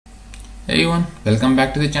Hey everyone, welcome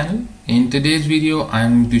back to the channel. In today's video, I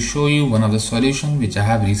am going to show you one of the solutions which I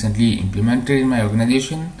have recently implemented in my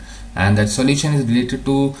organization, and that solution is related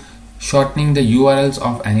to shortening the URLs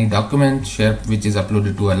of any document which is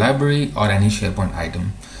uploaded to a library or any SharePoint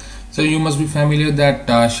item. So you must be familiar that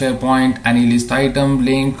SharePoint, any list item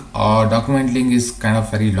link or document link is kind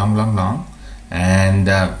of very long, and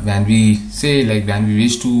when we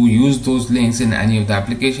wish to use those links in any of the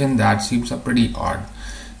application, that seems pretty odd.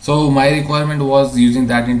 So my requirement was using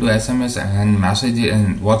that into SMS and messages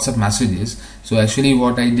and WhatsApp messages. So actually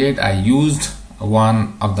what I did, I used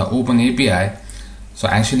one of the open API. So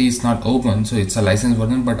actually it's not open, so it's a licensed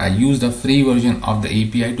version, but I used a free version of the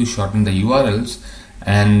API to shorten the URLs,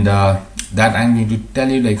 and that I'm going to tell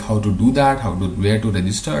you like how to do that, where to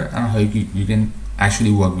register, and how you can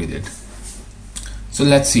actually work with it. So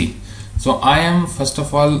let's see. So I am first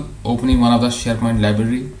of all opening one of the SharePoint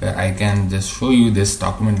library where I can just show you this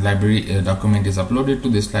document library. Document is uploaded to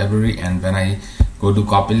this library, and when I go to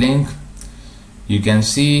copy link, you can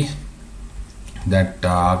see that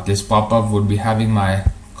this pop-up would be having my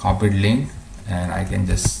copied link, and I can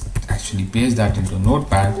just actually paste that into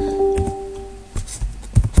Notepad,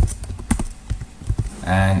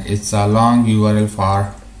 and it's a long URL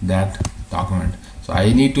for that document. So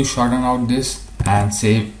I need to shorten out this and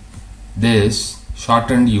save this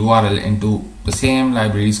shortened URL into the same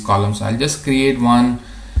library's column. So I'll just create one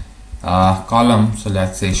column. So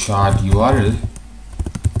let's say short URL,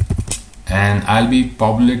 and I'll be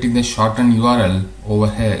populating the shortened URL over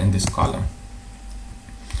here in this column.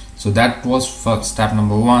 So that was for step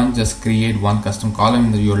number one. Just create one custom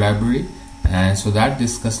column in your library, and so that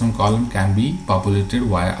this custom column can be populated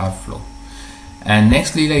via our flow. And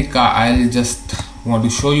nextly, I'll just want to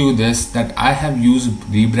show you this, that I have used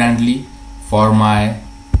Rebrandly for my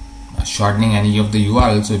shortening any of the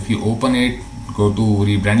URL. So if you open it, go to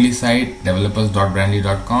Rebrandly site,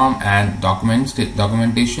 developers.brandly.com, and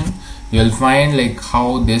documentation, you'll find like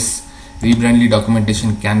how this Rebrandly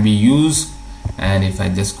documentation can be used. And if I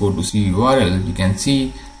just go to see URL, you can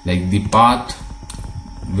see like the path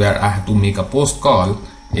where I have to make a post call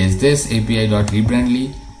is this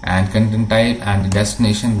api.rebrandly, and content type and the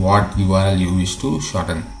destination what URL you wish to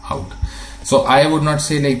shorten out. So I would not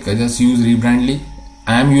say like just use Rebrandly.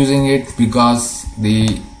 I am using it because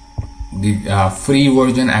the free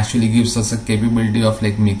version actually gives us a capability of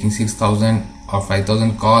like making 6,000 or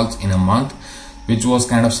 5,000 calls in a month, which was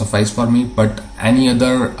kind of suffice for me. But any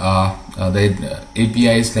other the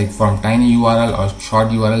APIs like from tinyURL or short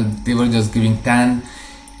URL, they were just giving 10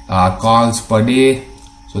 calls per day,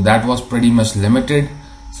 so that was pretty much limited.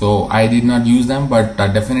 So I did not use them, but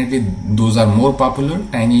definitely those are more popular,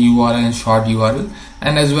 tinyURL and short URL.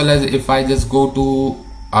 And as well as if I just go to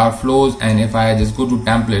our flows and if I just go to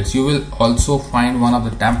templates, you will also find one of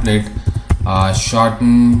the template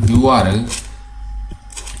shorten URL,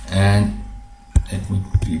 and let me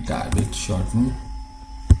retype it, shorten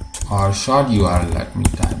or short URL. Let me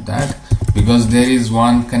type that, because there is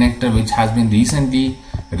one connector which has been recently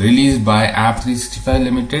released by App365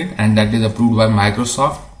 Limited, and that is approved by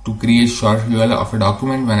Microsoft to create short URL of a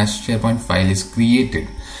document when a SharePoint file is created.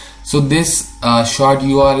 So this short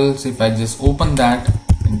URLs, if I just open that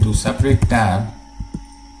into separate tab,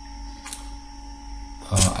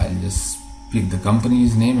 I'll just pick the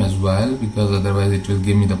company's name as well, because otherwise it will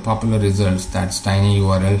give me the popular results. That's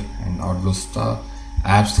tinyURL and all those stuff.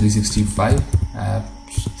 Apps365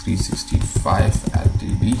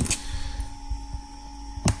 Ltd.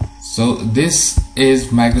 So this is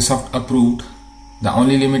Microsoft approved. The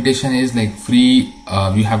only limitation is like free.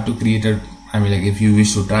 You have to create a, if you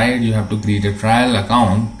wish to try it, you have to create a trial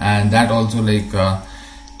account, and that also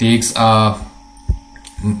takes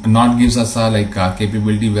not gives us a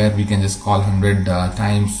capability where we can just call 100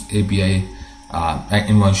 times API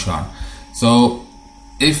in one shot. So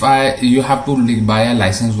if you have to buy a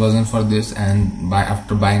license version for this, and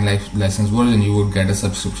after buying license version, you would get a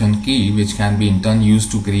subscription key which can be in turn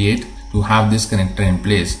used to have this connector in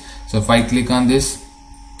place. So if I click on this,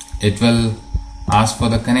 it will ask for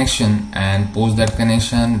the connection, and post that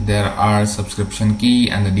connection there are subscription key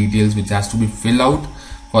and the details which has to be filled out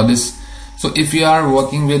for this. So if you are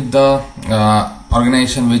working with the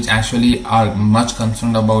organization which actually are much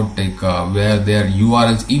concerned about where their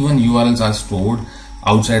URLs, even URLs are stored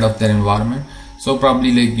outside of their environment, so probably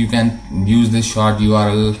you can use this short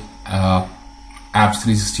URL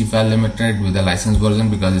Apps365 Limited with a license version,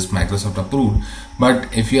 because it's Microsoft approved.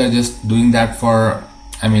 But if you are just doing that for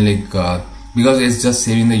because it's just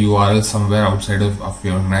saving the URL somewhere outside of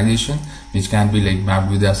your organization, which can be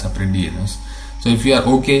mapped with a separate DNS. So if you are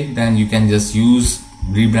okay, then you can just use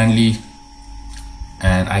Rebrandly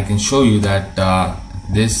and I can show you that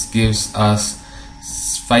this gives us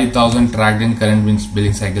 5,000 tracked in current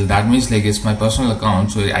billing cycle. That means like it's my personal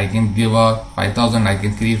account, so I can give a 5,000, I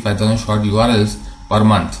can create 5,000 short URLs per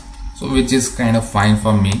month, so which is kind of fine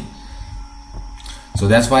for me. So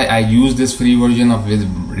that's why I use this free version of with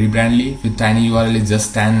Rebrandly. With Tiny URL is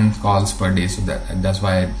just 10 calls per day, so that's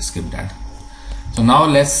why I skipped that. So now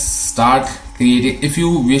let's start creating. If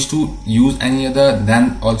you wish to use any other,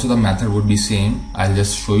 then also the method would be same. I'll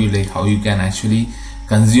just show you like how you can actually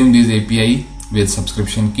consume this API with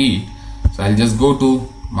subscription key. So I'll just go to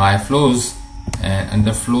my flows, and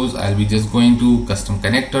under flows I'll be just going to custom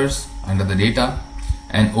connectors under the data,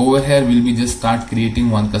 and over here we'll be just start creating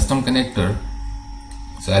one custom connector.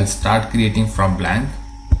 So I'll start creating from blank,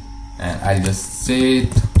 and I'll just say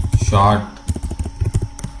it short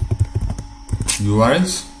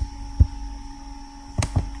URLs,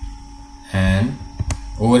 and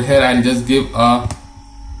over here I'll just give a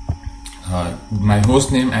my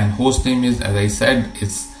host name, and host name is, as I said,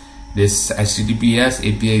 it's this https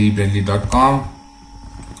api.rebrandly.com.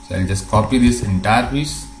 So I'll just copy this entire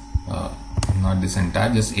piece, not this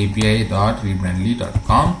entire, just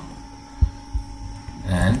api.rebrandly.com,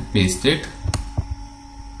 and paste it.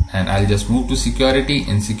 And I'll just move to security.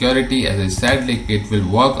 In security, as I said, like it will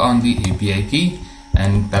work on the API key,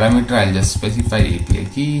 and parameter I'll just specify API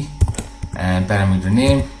key, and parameter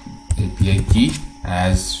name API key,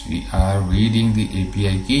 as we are reading the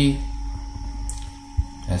API key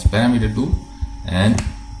as parameter 2. And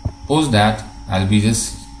post that I'll be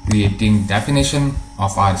just creating definition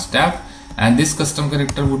of our step, and this custom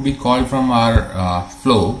character would be called from our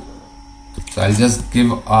flow. So I'll just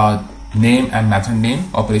give a name and method name,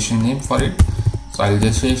 operation name for it. So I'll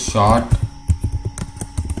just say short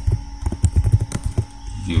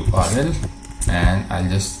URL, and I'll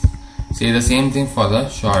just say the same thing for the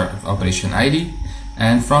short operation ID.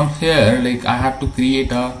 And from here, like I have to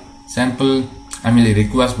create a sample, a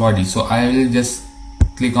request body. So I will just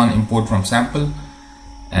click on import from sample,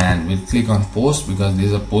 and we'll click on post because this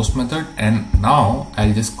is a post method. And now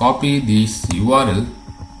I'll just copy this URL,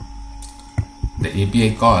 the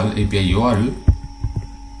API call, API URL,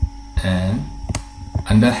 and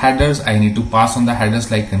under headers I need to pass on the headers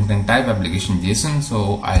like content type, application JSON.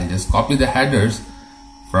 So I'll just copy the headers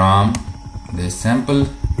from this sample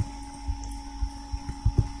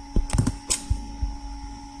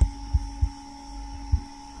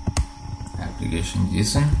application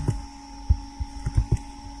JSON,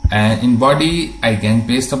 and in body I can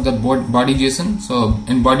paste up the body JSON. So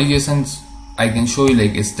in body JSON I can show you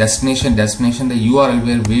like it's destination the URL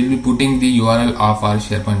where we'll be putting the URL of our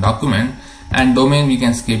SharePoint document, and domain we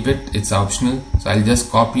can skip it, it's optional. So I'll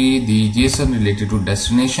just copy the JSON related to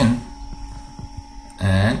destination,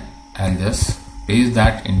 and I'll just paste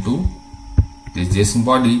that into this JSON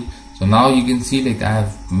body. So now you can see like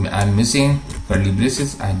I'm missing curly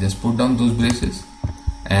braces. I just put down those braces,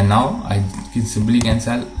 and now I can simply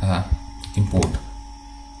cancel import.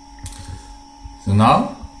 So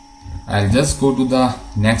now I'll just go to the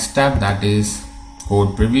next step, that is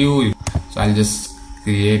code preview. So I'll just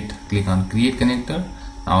click on create connector.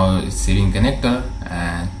 Now it's saving connector,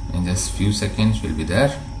 and in just few seconds will be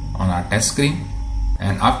there on our test screen.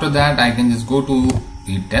 And after that I can just go to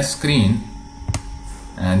the test screen,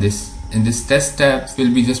 and in this test step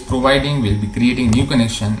we'll be just creating new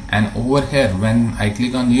connection. And over here when I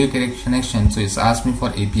click on new connection, so it's asked me for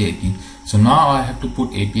API key. So now I have to put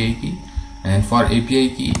API key, and for API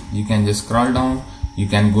key you can just scroll down, you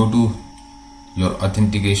can go to your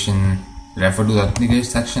authentication, refer to the authentication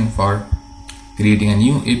section for creating a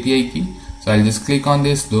new API key. So I'll just click on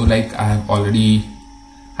this, though like I have already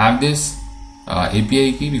have this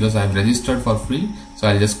API key because I've registered for free. So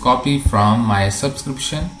I'll just copy from my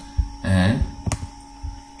subscription, and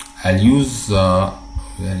I'll use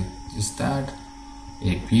where is that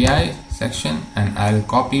API section, and I'll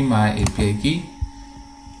copy my API key,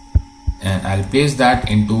 and I'll paste that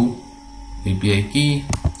into API key,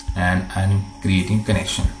 and I'm creating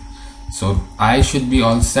connection. So I should be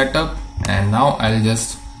all set up, and now I'll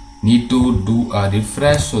just need to do a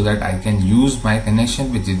refresh so that I can use my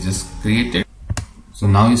connection which is just created. So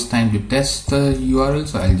now it's time to test the URL.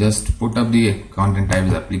 So I'll just put up the content type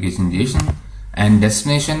as application JSON, and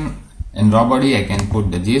destination in raw body I can put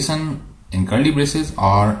the JSON in curly braces,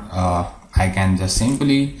 or I can just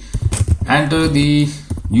simply enter the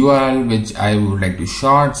URL which I would like to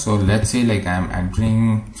short. So let's say like I'm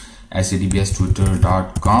entering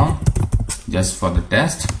https://twitter.com just for the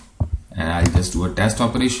test, and I'll just do a test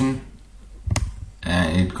operation,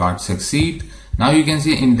 and it got succeed. Now you can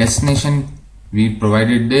see in destination we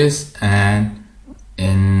provided this, and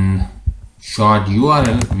in short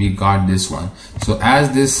URL, we got this one. So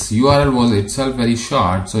as this URL was itself very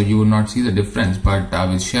short, so you will not see the difference, but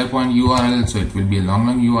with SharePoint URL, so it will be a long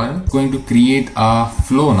URL. Going to create a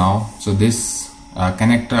flow now. So this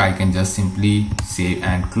connector I can just simply save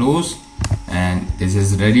and close, and this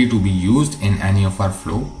is ready to be used in any of our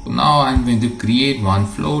flow. Now I'm going to create one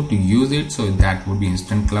flow to use it, so that would be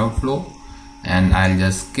instant cloud flow, and I'll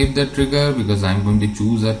just skip the trigger because I'm going to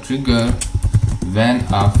choose a trigger when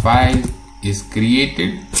a file is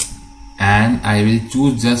created, and I will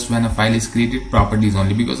choose just when a file is created properties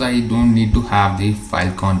only, because I don't need to have the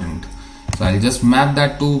file content. So I'll just map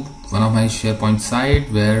that to one of my SharePoint site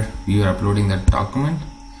where we are uploading that document,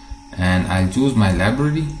 and I'll choose my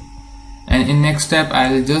library. And in next step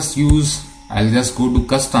I'll just go to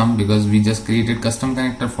custom, because we just created custom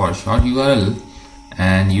connector for short URL,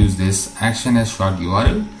 and use this action as short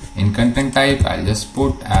URL. In content type I'll just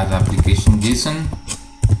put as application JSON,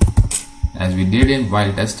 as we did in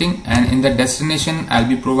while testing, and in the destination I'll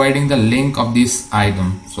be providing the link of this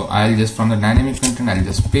item. So I'll just, from the dynamic content, I'll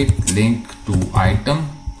just pick link to item,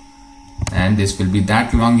 and this will be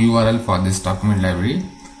that long URL for this document library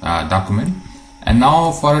document. And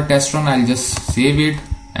now for a test run, I'll just save it,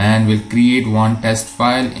 and we'll create one test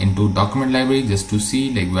file into document library just to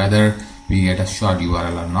see like whether we get a short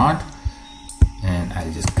URL or not. And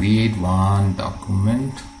I'll just create one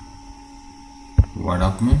document, Word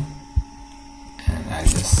document, and I'll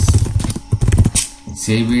just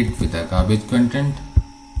save it with a garbage content,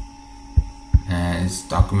 and this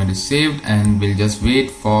document is saved, and we'll just wait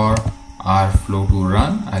for our flow to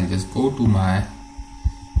run. I'll just go to my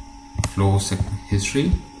flow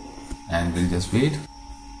history, and we'll just wait.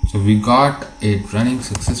 So we got it running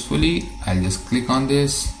successfully. I'll just click on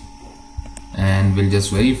this, and we'll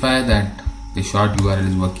just verify that the short URL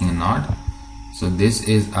is working or not. So this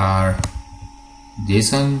is our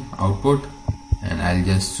JSON output, and I'll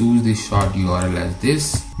just choose the short URL as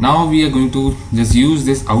this. Now we are going to just use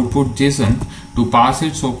this output JSON to parse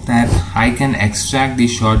it so that I can extract the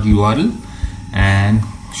short URL and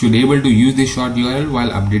should able to use the short URL while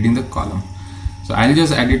updating the column. So I'll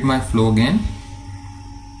just edit my flow again,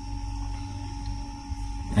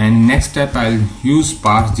 and next step I'll use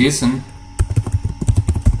parse JSON,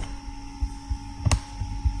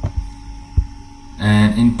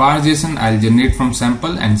 and in parse JSON I'll generate from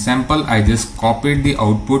sample, and sample I just copied the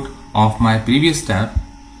output of my previous step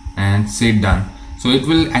and say done. So it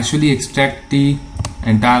will actually extract the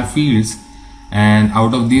entire fields, and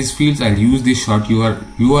out of these fields I'll use the short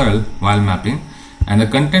URL while mapping, and the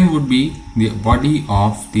content would be the body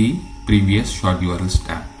of the previous short URL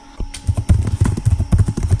step.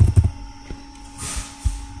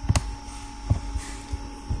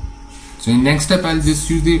 So in next step I'll just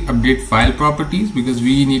use the update file properties, because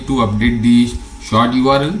we need to update the short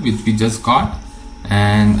URL which we just got,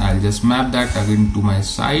 and I'll just map that again to my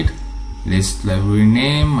site. List library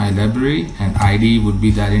name, my library, and ID would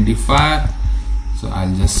be the identifier. So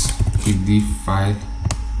I'll just pick the file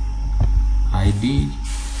ID,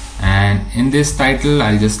 and in this title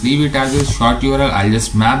I'll just leave it as a short URL. I'll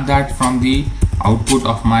just map that from the output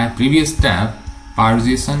of my previous tab, parse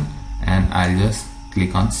JSON, and I'll just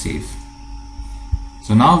click on save.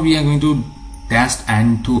 So now we are going to test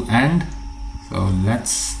end to end. So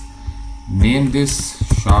let's name this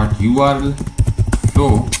short URL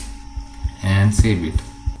flow and save it.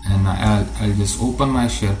 And I'll just open my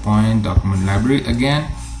SharePoint document library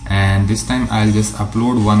again, and this time I'll just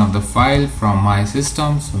upload one of the file from my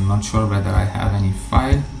system. So I'm not sure whether I have any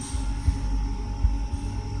file.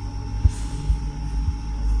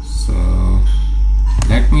 So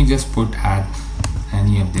let me just put add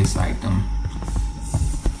any of this item.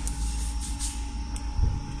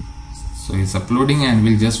 So it's uploading, and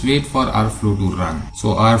we'll just wait for our flow to run.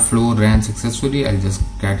 So our flow ran successfully. I'll just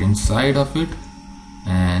get inside of it,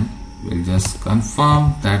 and we'll just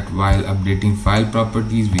confirm that while updating file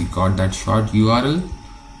properties we got that short URL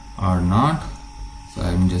or not. So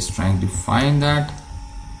I'm just trying to find that,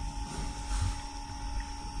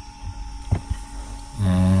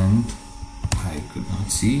 and I could not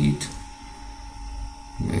see it.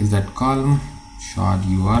 Where is that column? Short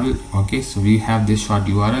URL. Okay, so we have this short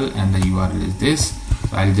URL, and the URL is this.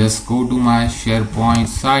 So I'll just go to my SharePoint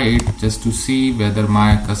site just to see whether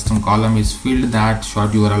my custom column is filled that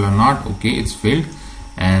short URL or not. Okay, it's filled,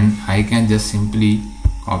 and I can just simply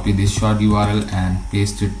copy this short URL and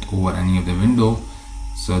paste it over any of the window.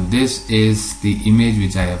 So this is the image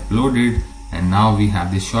which I uploaded, and now we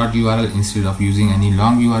have this short URL instead of using any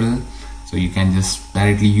long URL. So you can just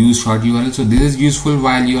directly use short URL. So this is useful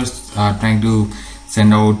while you're trying to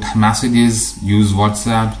send out messages, use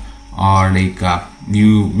WhatsApp, or like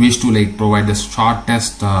you wish to like provide the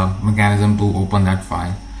shortest mechanism to open that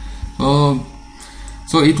file.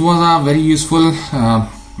 So it was a very useful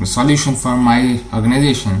solution for my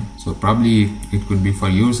organization, so probably it could be for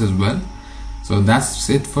yours as well. So that's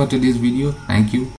it for today's video. Thank you.